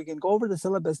over and over again, go over the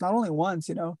syllabus, not only once,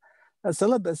 you know. The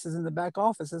syllabus is in the back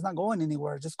office, it's not going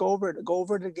anywhere. Just go over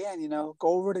it again, you know, go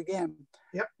over it again.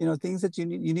 Yep. You know, things that you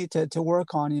need to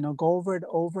work on, you know, go over it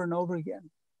over and over again.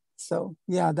 So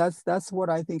yeah, that's what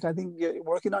I think. I think you're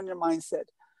working on your mindset,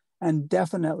 and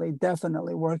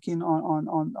definitely working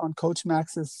on Coach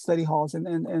Max's study halls and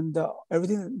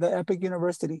everything. The Epic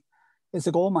University is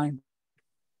a gold mine.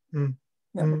 Yeah.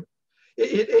 Mm-hmm.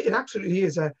 It absolutely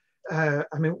is a. I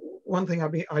mean, one thing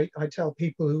I tell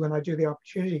people who when I do the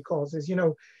opportunity calls is, you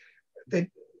know,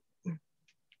 they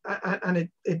and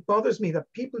it bothers me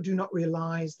that people do not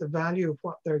realize the value of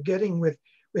what they're getting with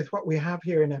what we have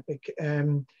here in Epic.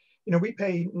 You know, we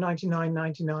pay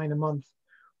 $99.99 a month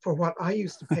for what I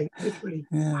used to pay literally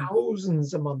Yeah.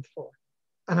 thousands a month for,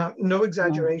 and no Wow.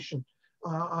 exaggeration.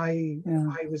 Yeah.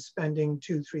 I was spending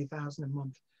 2,000-3,000 a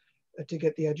month to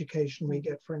get the education we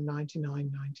get for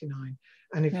 $99.99,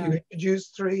 and if you Yeah. introduce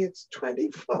three, it's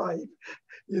 25.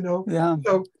 You know, Yeah.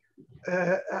 so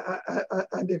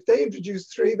and if they introduce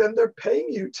three, then they're paying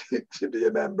you to be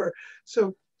a member.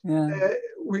 So Yeah.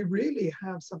 we really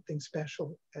have something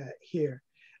special here,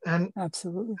 and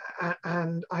Absolutely.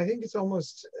 and I think it's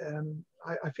almost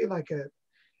I feel like a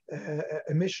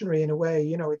missionary in a way.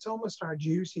 You know, it's almost our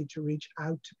duty to reach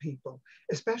out to people,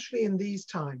 especially in these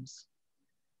times.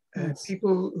 Yes.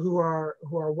 People who are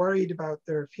worried about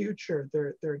their future,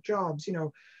 their jobs. You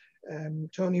know,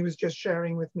 Tony was just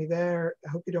sharing with me there. I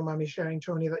hope you don't mind me sharing,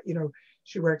 Tony, that you know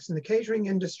she works in the catering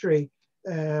industry.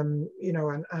 You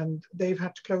know, and they've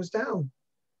had to close down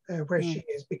where Yeah. she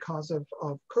is because of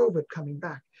COVID coming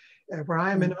back. Where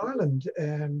I am Yeah. in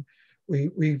Ireland,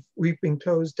 we've been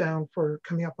closed down for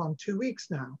coming up on 2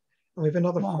 weeks now, and we've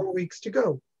another Wow. 4 weeks to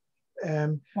go.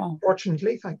 Wow.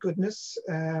 Fortunately, thank goodness,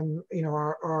 you know,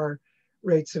 our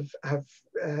rates have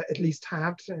at least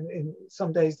halved, and in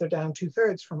some days they're down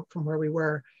 2/3 from where we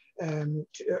were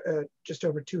just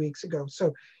over 2 weeks ago.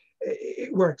 So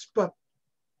it works, but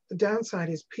the downside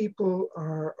is people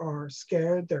are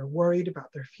scared. They're worried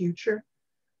about their future.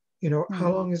 You know, Yeah.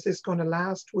 how long is this going to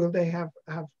last? Will they have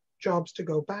jobs to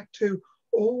go back to?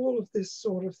 All of this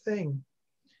sort of thing,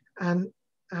 and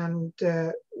And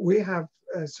we have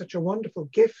such a wonderful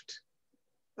gift,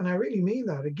 and I really mean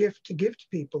that, a gift to give to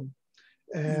people.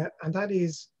 And that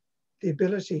is the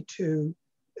ability to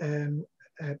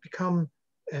become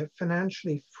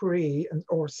financially free and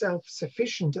or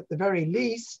self-sufficient at the very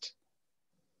least,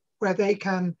 where they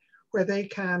can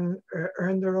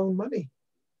earn their own money.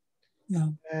 Yeah.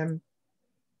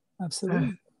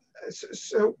 Absolutely.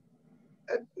 So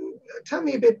tell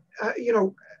me a bit.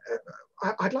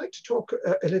 I'd like to talk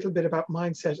a little bit about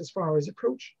mindset as far as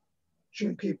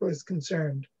approaching people is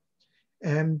concerned.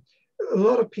 A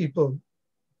lot of people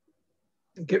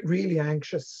get really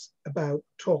anxious about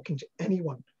talking to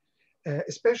anyone,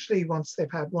 especially once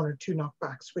they've had one or two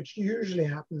knockbacks, which usually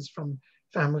happens from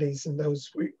families and those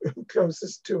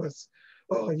closest to us.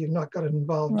 Oh, you've not got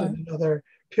involved in another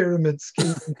pyramid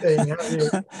scheme thing, have you?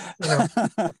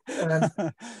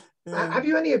 Have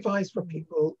you any advice for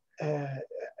people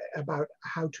about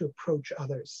how to approach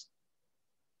others?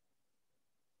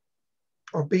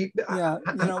 Or be one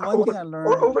thing I learned,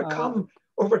 or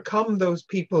overcome those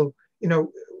people,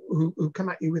 who come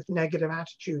at you with negative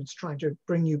attitudes, trying to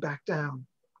bring you back down.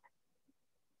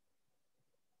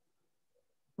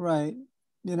 Right.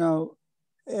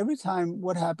 Every time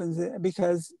what happens,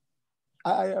 because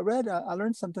I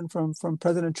learned something from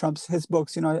President Trump's, his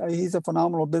books. He's a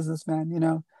phenomenal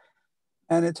businessman,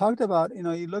 and it talked about,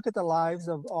 you look at the lives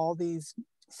of all these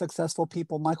successful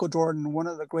people. Michael Jordan, one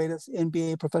of the greatest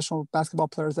NBA professional basketball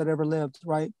players that ever lived,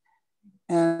 right?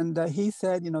 And he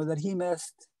said, that he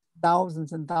missed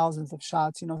thousands and thousands of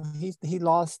shots. He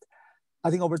lost,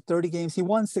 I think, over 30 games. He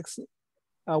won 6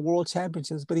 world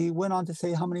championships, but he went on to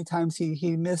say how many times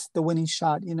he missed the winning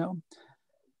shot.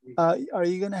 Are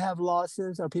you going to have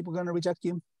losses? Are people going to reject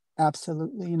you?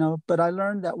 Absolutely. But I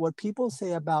learned that what people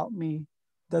say about me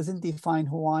doesn't define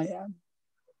who I am.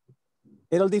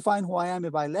 It'll define who I am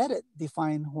if I let it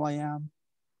define who I am.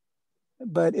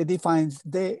 But it defines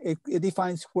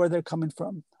where they're coming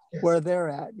from, yes, where they're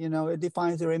at. It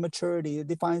defines their immaturity. It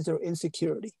defines their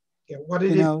insecurity. Yeah, what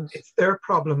it is, it's their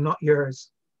problem, not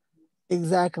yours.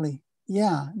 Exactly.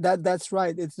 Yeah, that's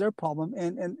right. It's their problem.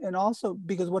 And also,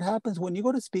 because what happens when you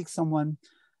go to speak someone,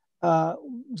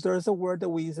 there's a word that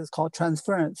we use, it's called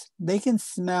transference. They can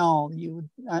smell you,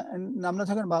 and I'm not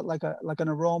talking about like an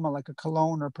aroma, like a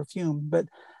cologne or perfume, but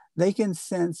they can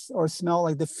sense or smell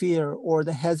like the fear or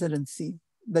the hesitancy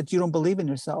that you don't believe in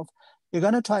yourself. You're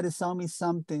going to try to sell me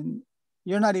something.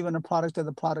 You're not even a product of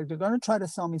the product. You're going to try to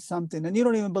sell me something and you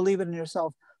don't even believe it in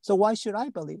yourself. So why should I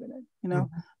believe in it? Mm-hmm.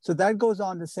 So that goes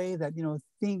on to say that,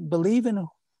 believe in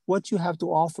what you have to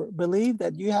offer. Believe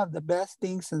that you have the best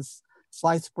thing since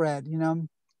sliced bread,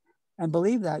 and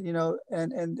believe that,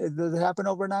 and does it happen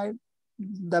overnight?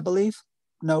 That belief?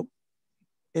 Nope.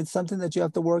 It's something that you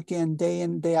have to work in, day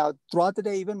out, throughout the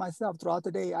day. Even myself, throughout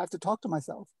the day, I have to talk to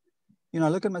myself. I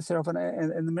look at myself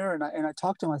in the mirror and I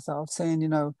talk to myself,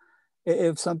 saying,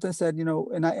 if something said,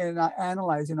 and I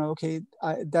analyze, okay,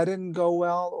 that didn't go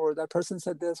well, or that person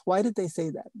said this. Why did they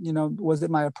say that? Was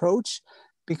it my approach?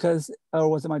 Or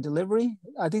was it my delivery?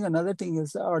 I think another thing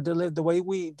is the way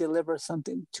we deliver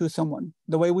something to someone,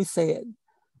 the way we say it.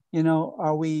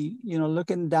 Are we,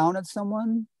 looking down at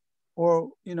someone? Or,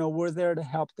 we're there to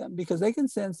help them, because they can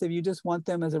sense if you just want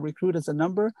them as a recruit, as a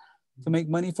number to make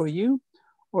money for you,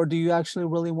 or do you actually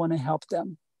really want to help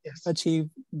them achieve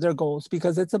their goals?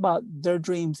 Because it's about their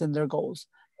dreams and their goals.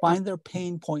 Find their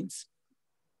pain points.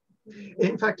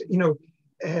 In fact,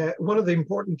 one of the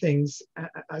important things,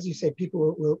 as you say,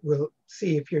 people will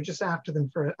see if you're just after them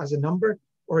as a number,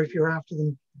 or if you're after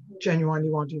them genuinely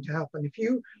wanting to help. And if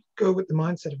you go with the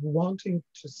mindset of wanting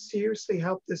to seriously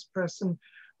help this person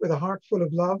with a heart full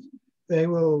of love, they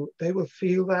will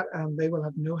feel that, and they will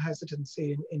have no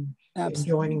hesitancy in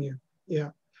joining you.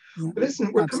 Yeah. But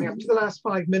listen, we're coming up to the last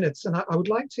 5 minutes, and I would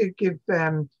like to give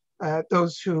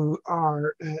those who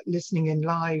are listening in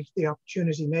live the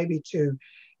opportunity maybe to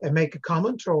make a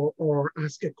comment or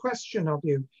ask a question of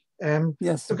you.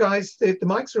 Yes. So guys, the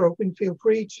mics are open. Feel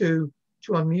free to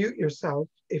unmute yourself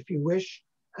if you wish.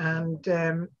 And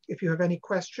if you have any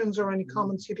questions or any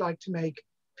comments you'd like to make,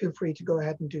 feel free to go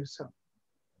ahead and do so.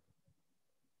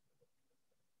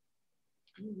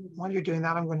 While you're doing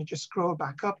that, I'm going to just scroll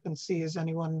back up and see, is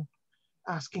anyone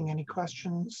asking any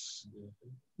questions?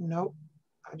 No,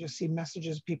 I just see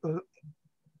messages, people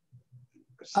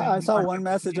saying. I saw one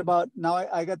message about, now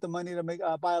I got the money to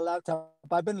buy a laptop.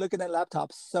 I've been looking at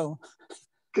laptops, so.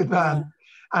 Good man.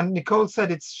 And Nicole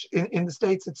said it's in the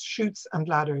States, it's Chutes and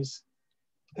Ladders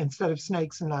instead of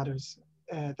Snakes and Ladders,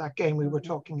 that game we were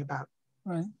talking about.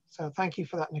 Right. So thank you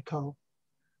for that, Nicole.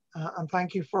 And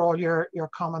thank you for all your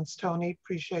comments, Tony.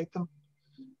 Appreciate them.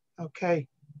 Okay.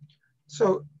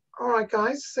 So, all right,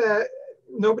 guys,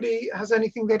 nobody has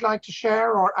anything they'd like to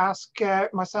share or ask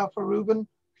myself or Ruben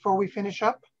before we finish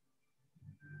up?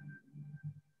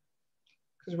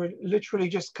 Because we're literally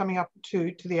just coming up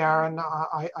to the hour, and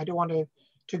I don't want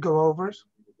to go over it.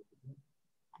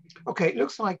 Okay, it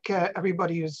looks like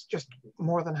everybody is just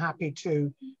more than happy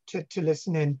to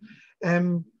listen in.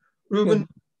 Ruben,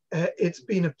 it's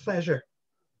been a pleasure.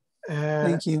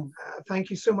 Thank you. Thank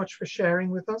you so much for sharing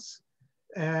with us.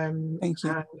 Thank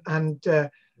you. And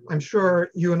I'm sure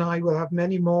you and I will have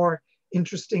many more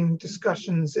interesting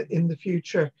discussions in the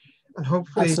future, and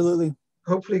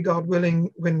hopefully, God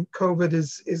willing, when COVID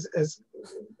is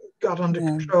got under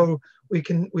control, we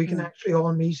can actually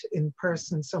all meet in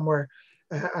person somewhere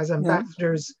as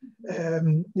ambassadors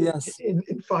yes. in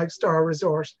 5-star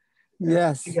resort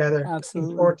yes, together. absolutely.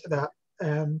 Looking forward to that.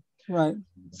 Right.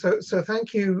 So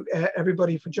thank you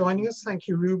everybody for joining us. Thank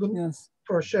you, Ruben,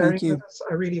 for sharing with us.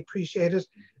 I really appreciate it.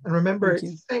 And remember, it's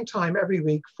the same time every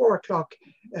week, 4 o'clock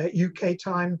UK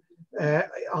time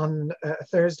on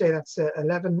Thursday. That's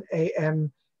 11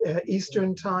 a.m.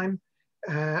 Eastern time.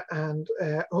 And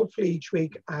hopefully each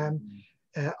week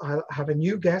I'll have a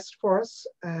new guest for us.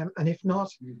 And if not,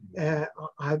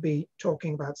 I'll be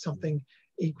talking about something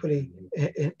equally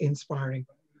inspiring.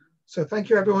 So thank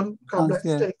you, everyone. God bless.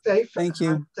 Stay safe. Thank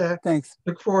you. And, thanks.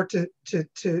 Look forward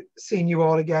to seeing you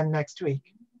all again next week.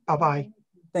 Bye-bye.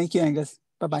 Thank you, Angus.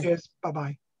 Bye-bye. Cheers.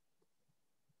 Bye-bye.